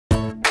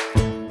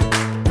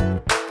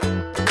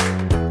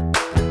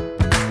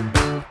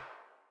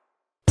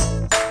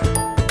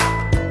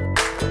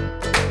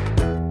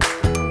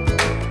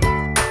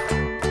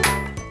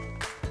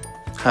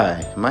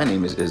Hi, my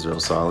name is Israel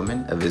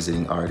Solomon, a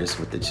visiting artist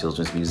with the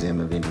Children's Museum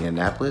of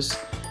Indianapolis,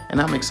 and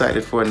I'm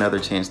excited for another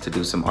chance to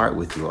do some art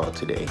with you all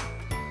today.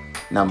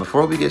 Now,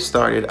 before we get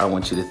started, I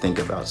want you to think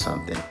about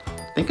something.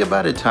 Think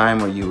about a time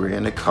where you were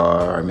in a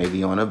car or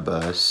maybe on a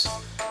bus,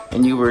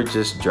 and you were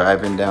just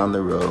driving down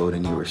the road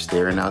and you were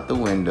staring out the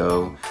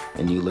window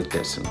and you looked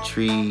at some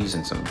trees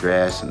and some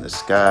grass in the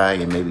sky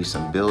and maybe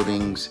some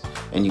buildings,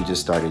 and you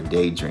just started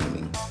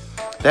daydreaming.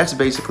 That's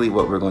basically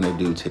what we're going to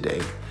do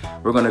today.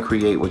 We're going to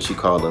create what you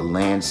call a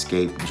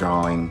landscape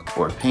drawing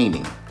or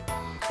painting.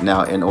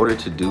 Now, in order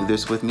to do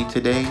this with me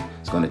today,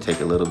 it's going to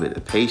take a little bit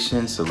of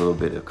patience, a little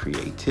bit of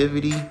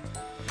creativity,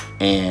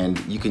 and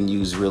you can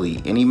use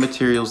really any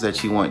materials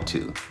that you want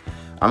to.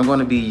 I'm going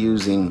to be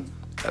using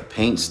a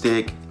paint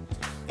stick,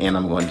 and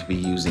I'm going to be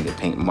using a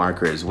paint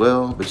marker as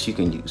well, but you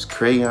can use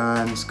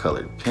crayons,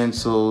 colored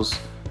pencils,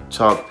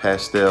 chalk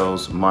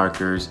pastels,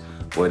 markers,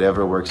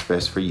 whatever works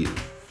best for you.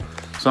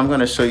 So I'm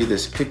going to show you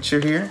this picture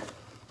here.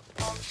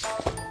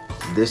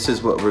 This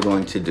is what we're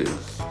going to do.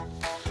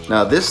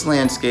 Now, this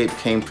landscape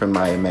came from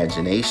my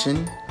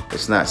imagination.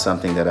 It's not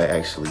something that I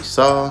actually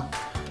saw.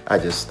 I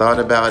just thought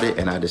about it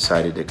and I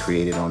decided to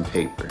create it on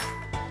paper.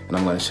 And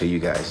I'm going to show you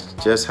guys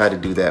just how to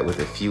do that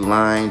with a few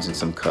lines and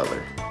some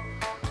color.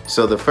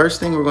 So the first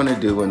thing we're going to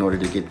do in order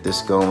to get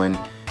this going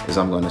is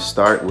I'm going to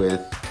start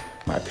with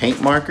my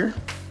paint marker,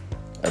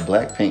 a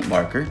black paint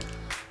marker.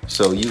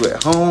 So you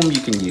at home, you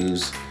can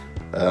use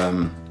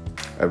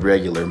a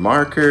regular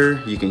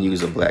marker, you can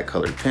use a black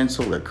colored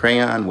pencil or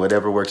crayon,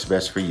 whatever works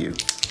best for you.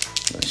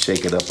 I'm gonna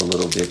shake it up a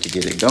little bit to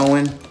get it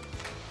going.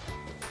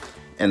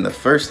 And the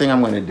first thing I'm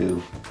gonna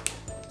do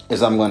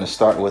is I'm gonna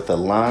start with a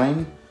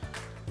line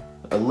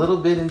a little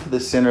bit into the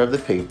center of the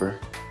paper,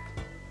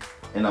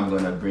 and I'm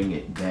gonna bring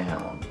it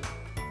down.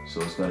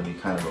 So it's gonna be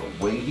kind of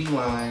a wavy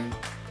line,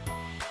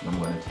 and I'm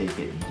gonna take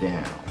it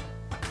down.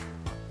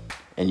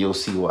 And you'll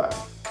see why.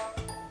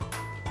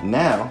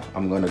 Now,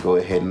 I'm going to go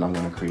ahead and I'm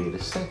going to create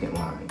a second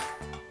line.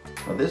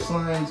 Now, this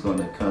line is going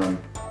to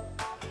come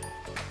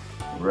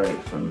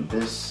right from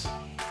this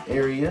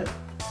area.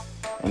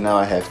 And now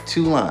I have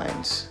two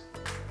lines.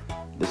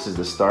 This is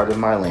the start of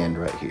my land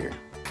right here.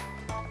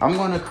 I'm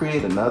going to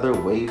create another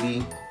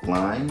wavy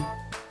line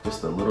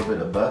just a little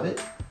bit above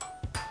it.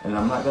 And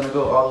I'm not going to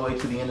go all the way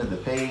to the end of the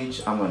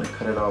page. I'm going to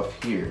cut it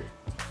off here.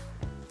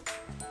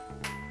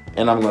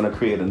 And I'm going to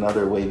create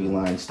another wavy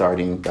line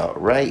starting about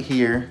right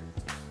here.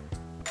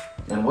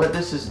 And what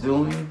this is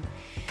doing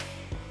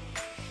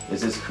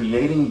is it's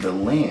creating the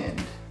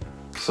land.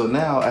 So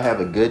now I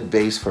have a good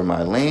base for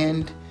my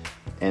land,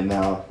 and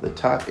now the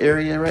top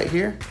area right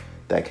here,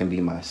 that can be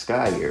my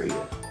sky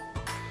area.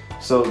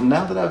 So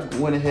now that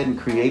I've went ahead and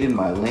created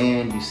my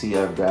land, you see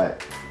I've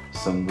got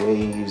some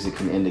waves. It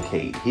can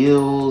indicate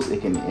hills,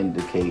 it can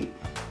indicate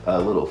a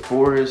little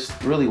forest,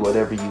 really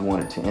whatever you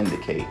want it to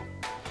indicate.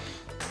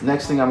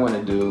 Next thing I'm going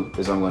to do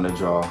is I'm going to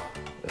draw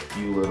a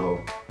few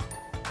little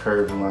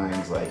curved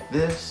lines like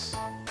this,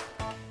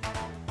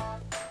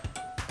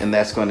 and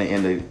that's going to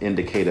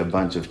indicate a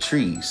bunch of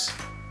trees.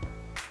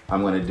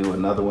 I'm going to do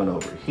another one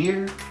over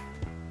here,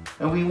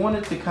 and we want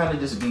it to kind of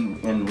just be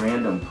in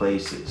random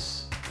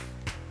places.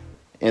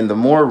 And the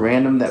more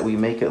random that we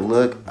make it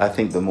look, I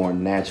think the more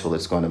natural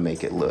it's going to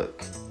make it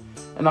look.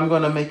 And I'm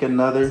going to make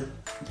another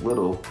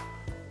little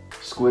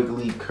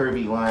squiggly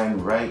curvy line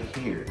right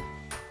here.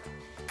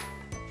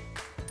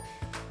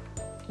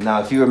 Now,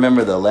 if you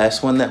remember the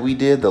last one that we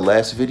did, the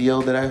last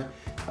video that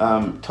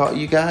I taught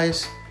you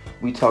guys,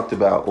 we talked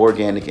about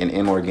organic and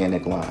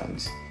inorganic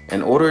lines.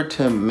 In order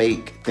to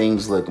make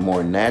things look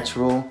more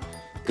natural,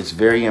 it's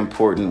very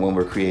important when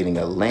we're creating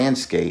a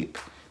landscape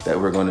that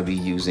we're going to be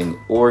using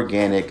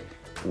organic,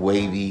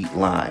 wavy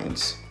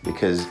lines.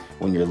 Because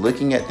when you're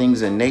looking at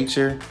things in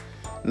nature,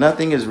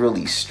 nothing is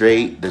really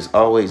straight. There's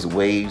always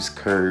waves,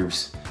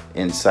 curves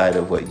inside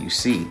of what you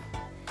see.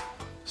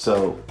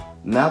 So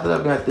now that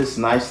I've got this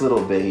nice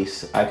little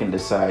base, I can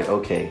decide,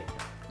 okay,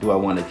 do I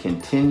want to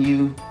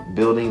continue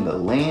building the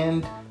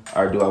land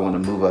or do I want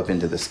to move up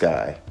into the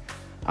sky?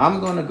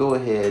 I'm going to go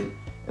ahead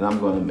and I'm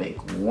going to make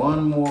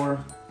one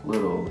more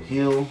little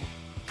hill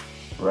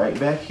right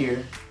back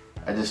here.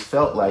 I just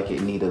felt like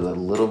it needed a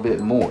little bit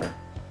more.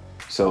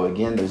 So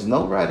again, there's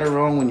no right or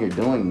wrong when you're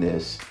doing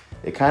this.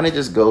 It kind of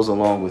just goes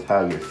along with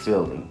how you're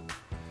feeling.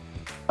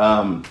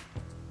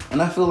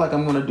 And I feel like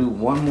I'm gonna do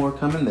one more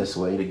coming this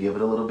way to give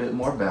it a little bit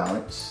more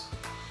balance.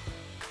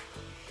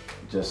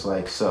 Just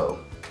like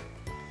so.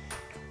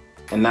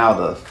 And now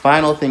the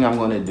final thing I'm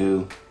gonna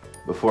do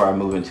before I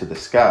move into the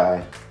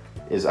sky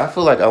is I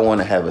feel like I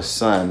wanna have a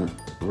sun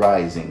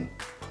rising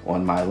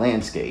on my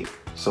landscape.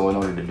 So in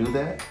order to do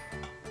that,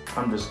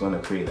 I'm just gonna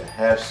create a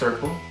half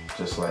circle,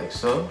 just like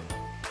so.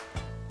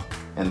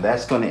 And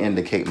that's gonna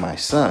indicate my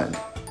sun.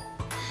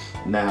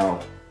 Now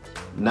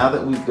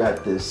that we've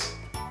got this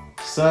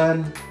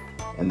sun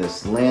and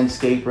this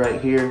landscape right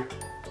here,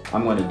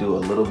 I'm going to do a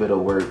little bit of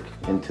work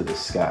into the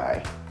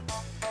sky.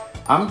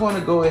 I'm going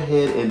to go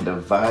ahead and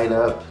divide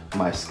up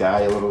my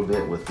sky a little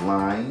bit with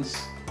lines.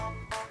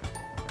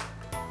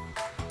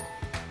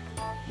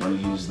 I'm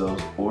want to use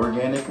those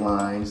organic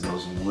lines,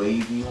 those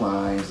wavy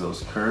lines,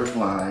 those curved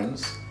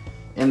lines,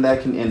 and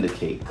that can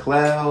indicate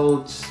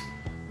clouds,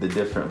 the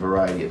different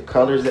variety of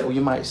colors that we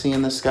might see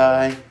in the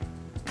sky,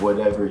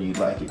 whatever you'd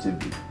like it to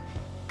be.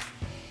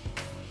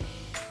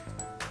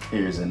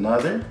 Here's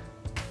another.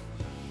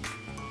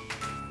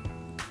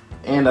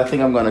 And I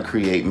think I'm going to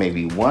create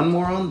maybe one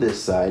more on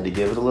this side to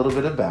give it a little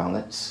bit of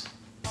balance.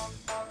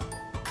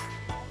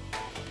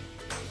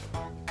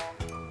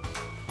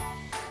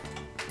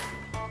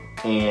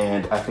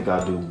 And I think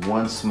I'll do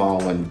one small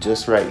one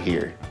just right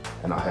here,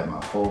 and I'll have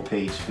my whole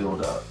page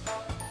filled up.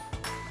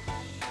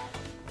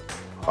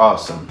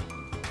 Awesome.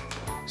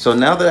 So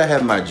now that I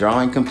have my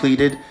drawing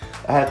completed,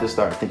 I have to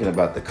start thinking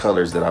about the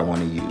colors that I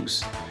want to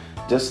use.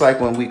 Just like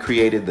when we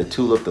created the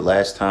tulip the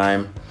last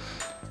time,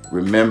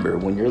 remember,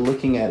 when you're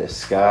looking at a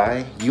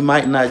sky, you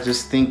might not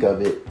just think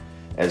of it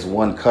as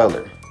one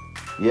color.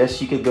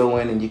 Yes, you could go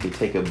in and you could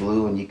take a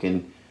blue and you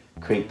can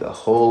create the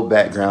whole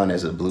background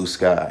as a blue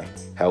sky.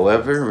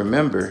 However,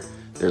 remember,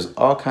 there's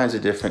all kinds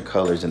of different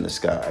colors in the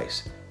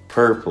skies.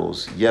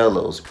 Purples,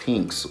 yellows,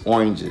 pinks,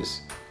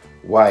 oranges,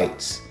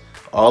 whites.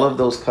 All of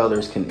those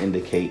colors can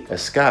indicate a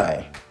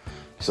sky.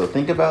 So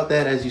think about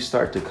that as you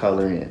start to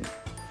color in.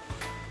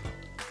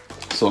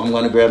 So I'm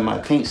going to grab my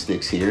paint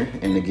sticks here,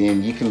 and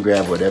again, you can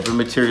grab whatever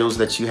materials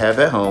that you have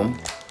at home.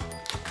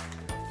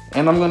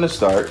 And I'm going to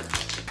start.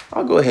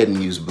 I'll go ahead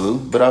and use blue,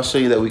 but I'll show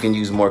you that we can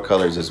use more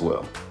colors as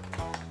well.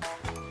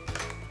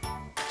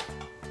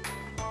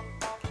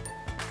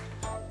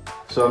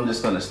 So I'm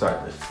just going to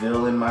start to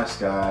fill in my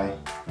sky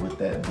with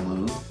that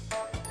blue.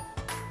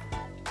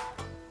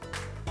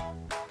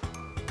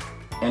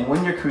 And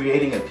when you're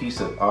creating a piece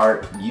of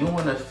art, you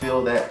want to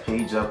fill that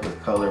page up with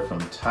color from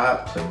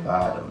top to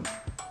bottom.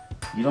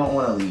 You don't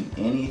want to leave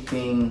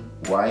anything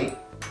white.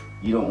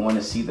 You don't want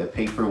to see the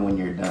paper when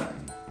you're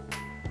done.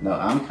 Now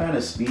I'm kind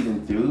of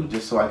speeding through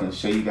just so I can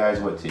show you guys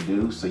what to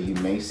do, so you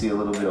may see a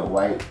little bit of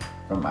white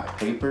from my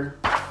paper.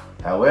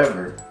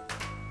 However,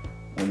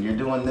 when you're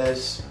doing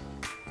this,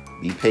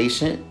 be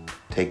patient,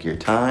 take your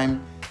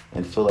time,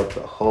 and fill up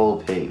the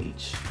whole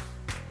page.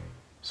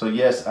 So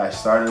yes, I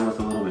started with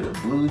a little bit of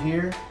blue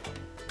here,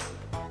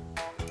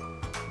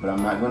 but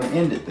I'm not going to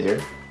end it there.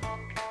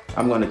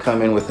 I'm going to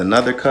come in with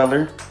another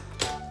color.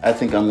 I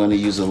think I'm going to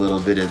use a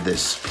little bit of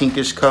this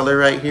pinkish color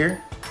right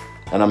here,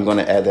 and I'm going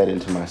to add that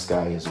into my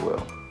sky as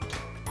well.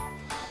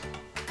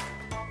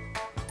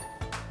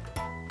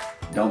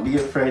 Don't be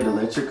afraid to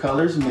let your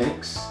colors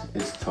mix.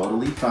 It's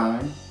totally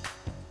fine.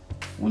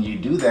 When you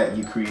do that,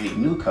 you create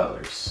new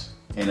colors,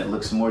 and it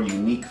looks more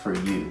unique for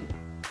you.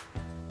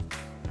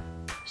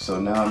 So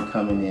now I'm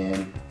coming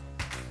in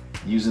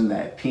using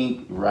that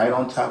pink right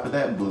on top of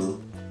that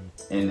blue,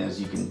 and as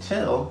you can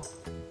tell,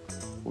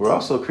 we're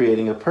also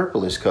creating a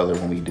purplish color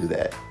when we do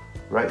that.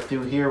 Right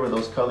through here where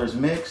those colors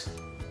mixed,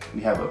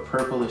 we have a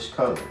purplish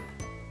color.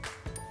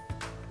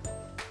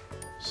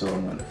 So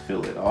I'm going to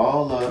fill it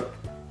all up,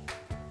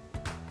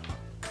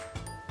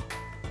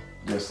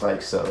 just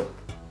like so.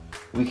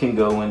 We can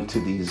go into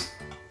these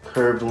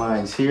curved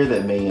lines here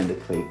that may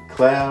indicate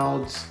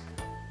clouds,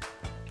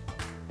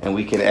 and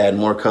we can add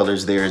more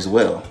colors there as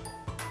well.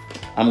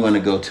 I'm going to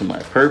go to my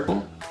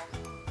purple.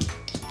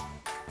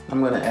 I'm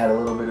going to add a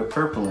little bit of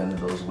purple into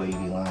those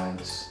wavy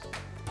lines.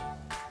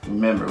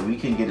 Remember, we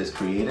can get as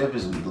creative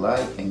as we'd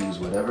like and use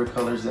whatever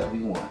colors that we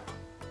want.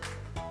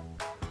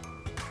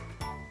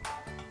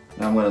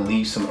 Now I'm going to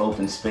leave some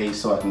open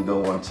space so I can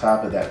go on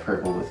top of that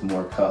purple with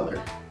more color.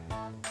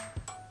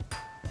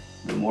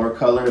 The more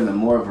color and the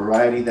more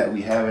variety that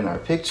we have in our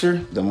picture,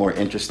 the more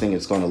interesting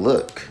it's going to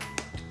look.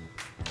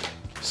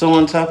 So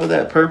on top of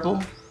that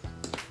purple,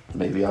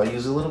 maybe I'll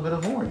use a little bit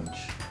of orange.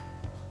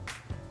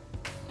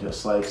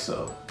 Just like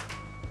so.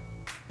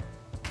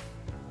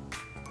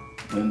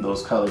 Blend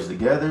those colors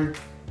together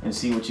and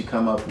see what you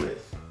come up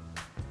with.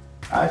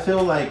 I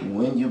feel like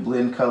when you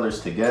blend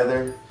colors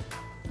together,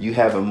 you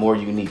have a more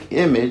unique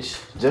image,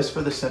 just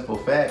for the simple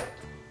fact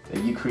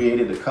that you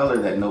created a color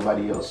that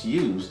nobody else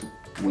used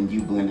when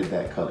you blended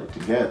that color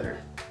together.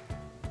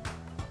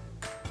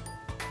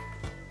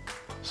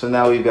 So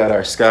now we've got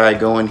our sky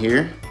going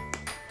here.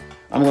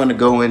 I'm going to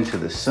go into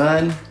the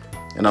sun,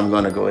 and I'm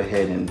going to go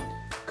ahead and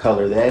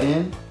color that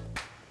in.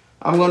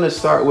 I'm going to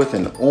start with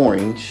an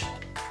orange,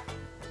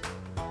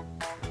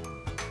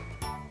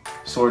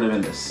 sort of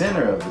in the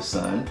center of the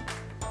sun.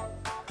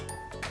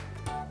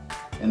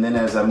 And then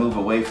as I move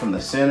away from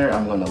the center,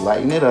 I'm going to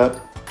lighten it up,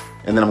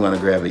 and then I'm going to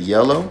grab a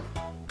yellow,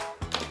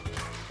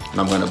 and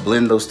I'm going to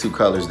blend those two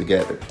colors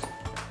together.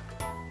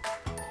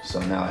 So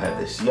now I have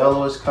this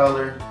yellowish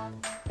color,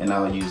 and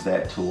I'll use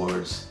that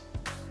towards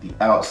the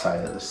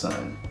outside of the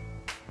sun.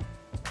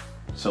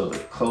 So the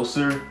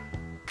closer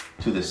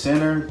to the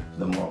center,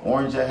 the more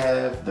orange I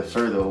have. The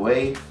further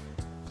away,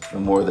 the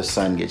more the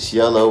sun gets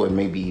yellow and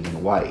maybe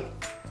even white.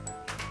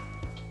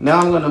 Now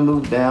I'm going to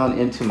move down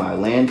into my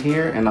land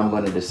here, and I'm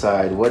going to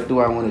decide, what do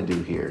I want to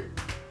do here?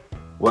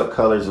 What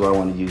colors do I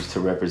want to use to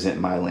represent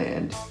my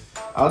land?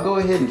 I'll go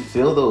ahead and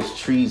fill those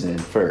trees in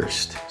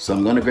first. So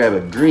I'm going to grab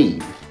a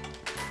green.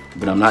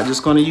 but I'm not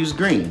just going to use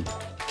green.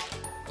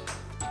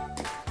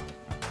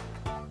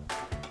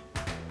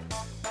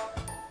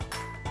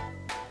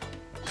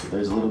 So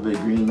there's a little bit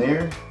of green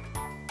there.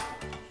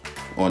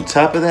 On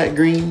top of that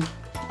green,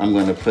 I'm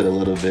going to put a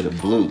little bit of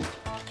blue,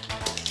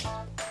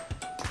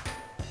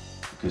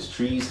 because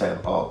trees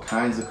have all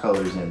kinds of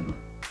colors in them.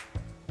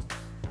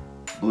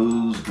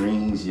 Blues,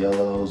 greens,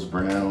 yellows,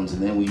 browns,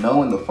 and then we know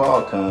when the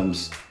fall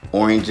comes,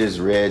 oranges,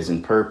 reds,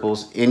 and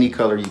purples. Any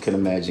color you can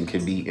imagine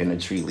could be in a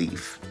tree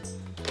leaf.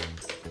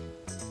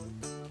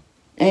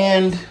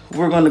 And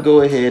we're going to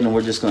go ahead and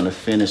we're just going to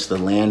finish the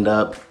land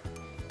up.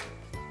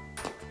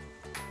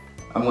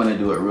 I'm going to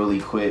do it really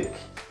quick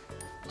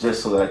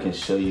just so that I can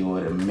show you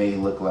what it may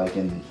look like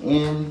in the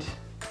end.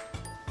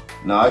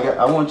 Now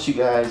I want you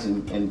guys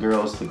and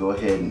girls to go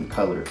ahead and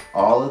color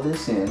all of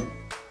this in.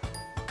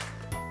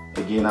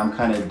 Again, I'm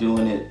kind of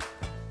doing it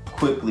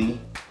quickly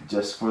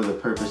just for the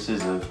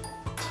purposes of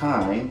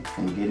time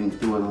and getting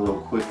through it a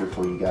little quicker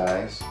for you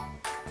guys.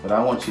 But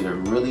I want you to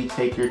really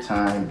take your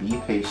time, be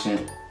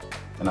patient,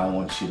 and I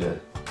want you to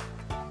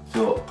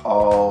fill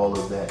all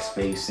of that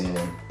space in.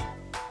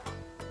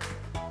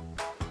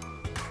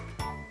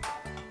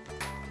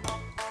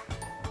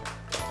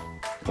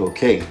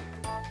 Okay,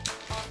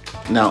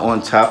 now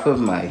on top of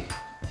my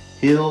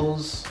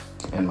hills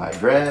and my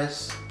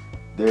grass,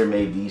 there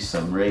may be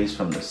some rays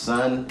from the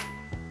sun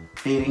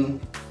hitting,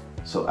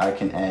 so I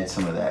can add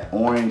some of that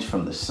orange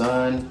from the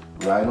sun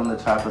right on the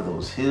top of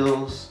those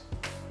hills,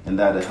 and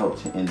that'll help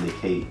to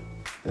indicate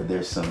that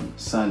there's some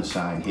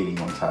sunshine hitting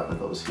on top of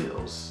those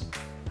hills.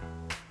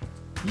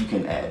 You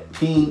can add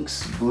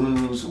pinks,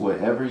 blues,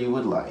 whatever you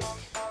would like,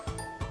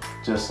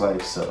 just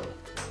like so.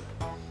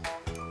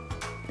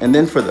 And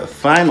then for the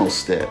final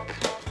step,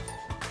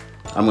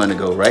 I'm going to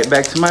go right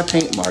back to my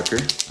paint marker,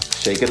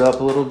 shake it up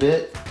a little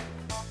bit,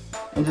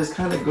 and just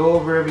kind of go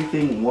over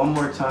everything one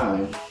more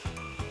time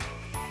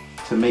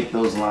to make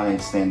those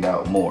lines stand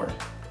out more.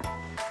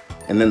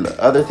 And then the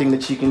other thing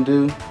that you can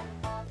do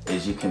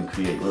is you can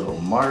create little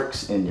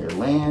marks in your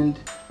land,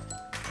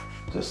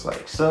 just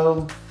like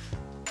so,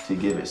 to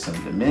give it some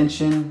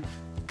dimension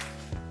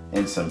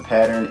and some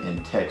pattern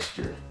and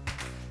texture.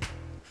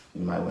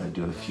 You might want to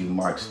do a few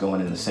marks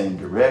going in the same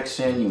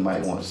direction. You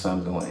might want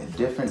some going in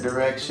different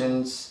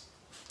directions.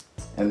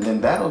 And then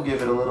that'll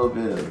give it a little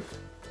bit of,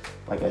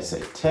 like I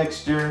said,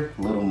 texture,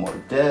 a little more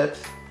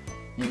depth.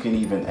 You can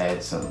even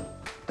add some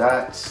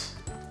dots,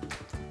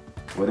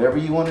 whatever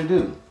you want to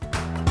do.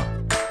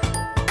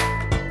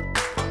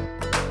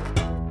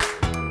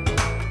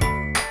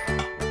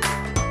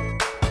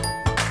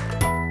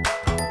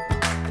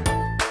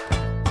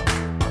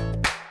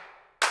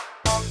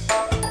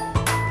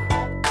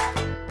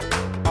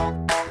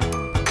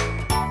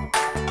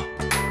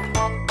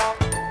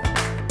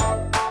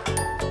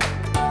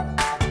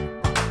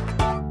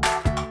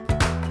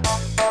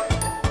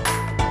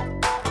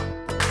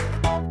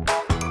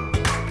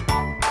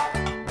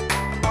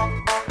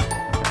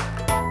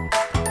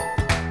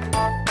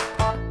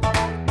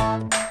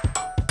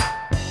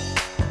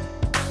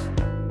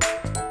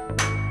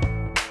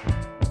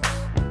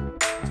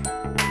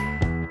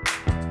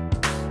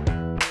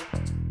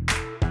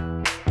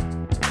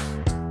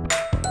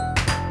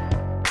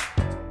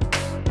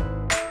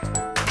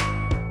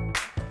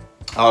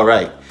 All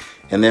right,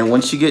 and then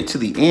once you get to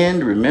the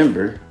end,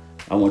 remember,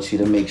 I want you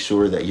to make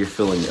sure that you're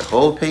filling your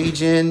whole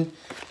page in,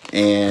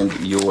 and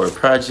your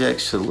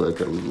project should look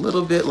a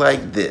little bit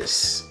like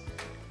this.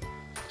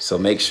 So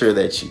make sure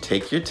that you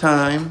take your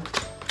time,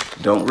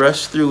 don't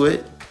rush through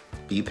it,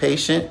 be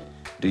patient,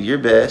 do your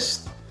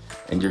best,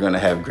 and you're gonna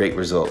have great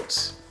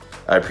results.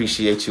 I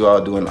appreciate you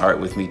all doing art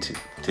with me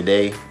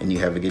today, and you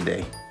have a good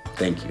day.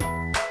 Thank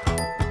you.